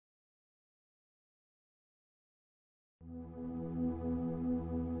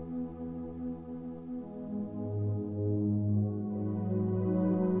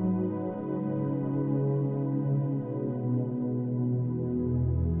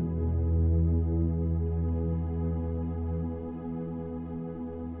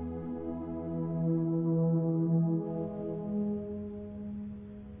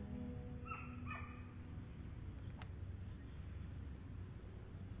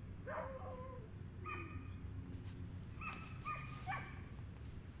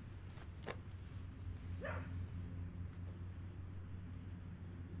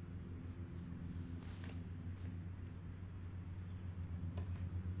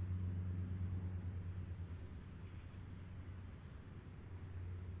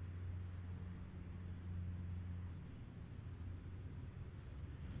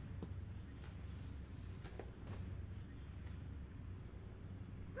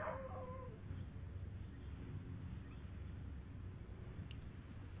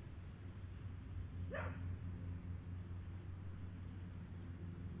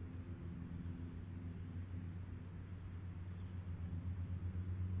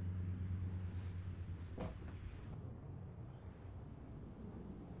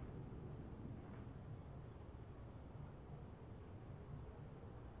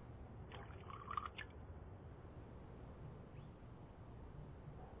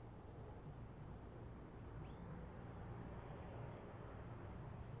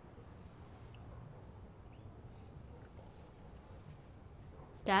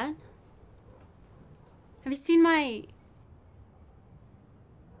Dad? Have you seen my...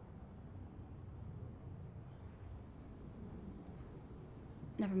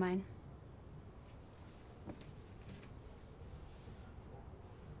 Never mind.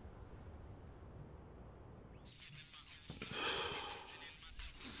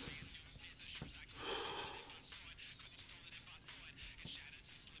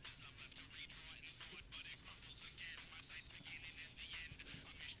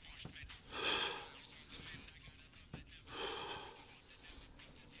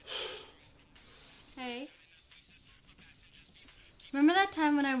 Hey. Remember that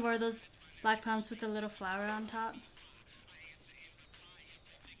time when I wore those black pumps with the little flower on top?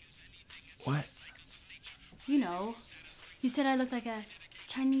 What? You know. You said I looked like a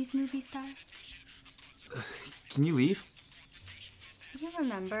Chinese movie star. Can you leave? You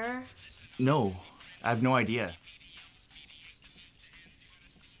remember? No, I have no idea.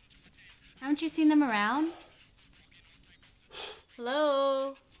 Haven't you seen them around?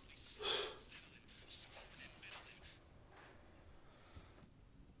 Hello?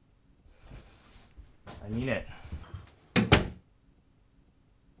 I mean it.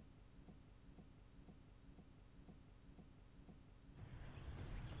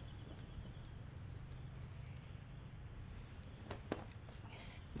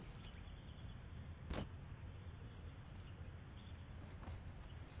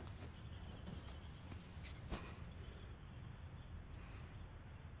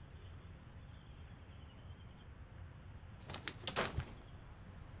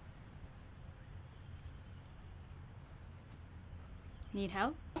 Need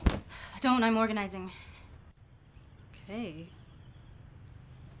help? Don't, I'm organizing. Okay.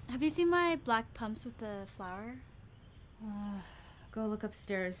 Have you seen my black pumps with the flower? Go look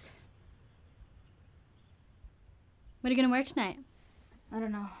upstairs. What are you gonna wear tonight? I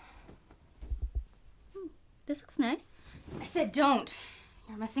don't know. This looks nice. I said don't.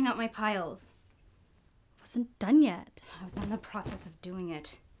 You're messing up my piles. Wasn't done yet. I was in the process of doing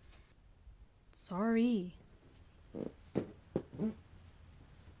it. Sorry.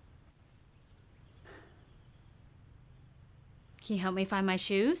 Can you help me find my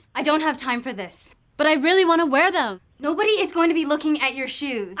shoes? I don't have time for this. But I really want to wear them. Nobody is going to be looking at your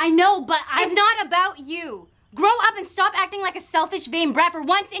shoes. I know, but It's not about you. Grow up and stop acting like a selfish, vain brat for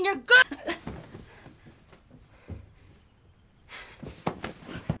once in your good.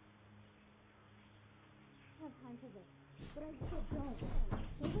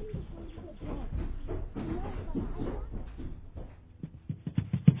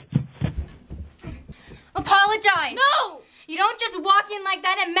 Apologize! No! You don't just walk in like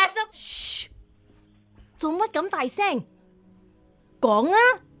that and mess up. Shh! 做乜咁大聲？講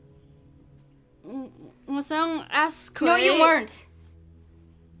啊！我想 ask 佢。 No, you weren't.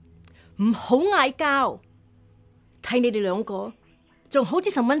 唔好嗌交，睇你哋兩個仲好似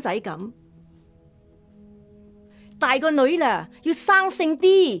細蚊仔咁。大個女啦，要生性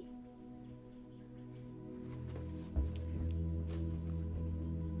啲。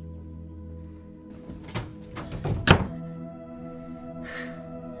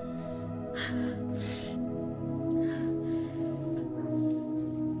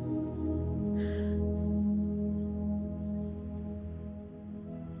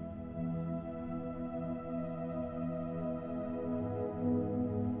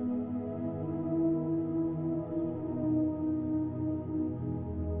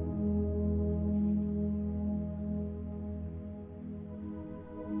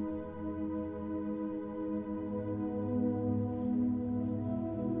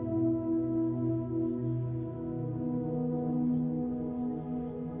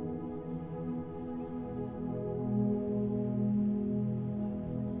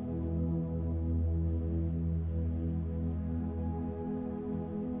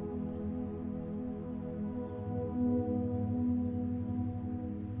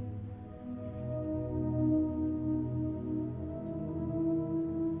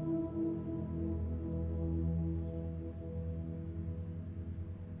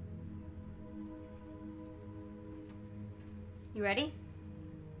You ready?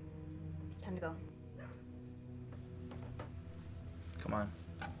 It's time to go. Come on.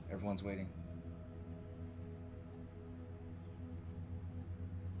 Everyone's waiting.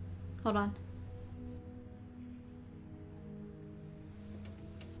 Hold on.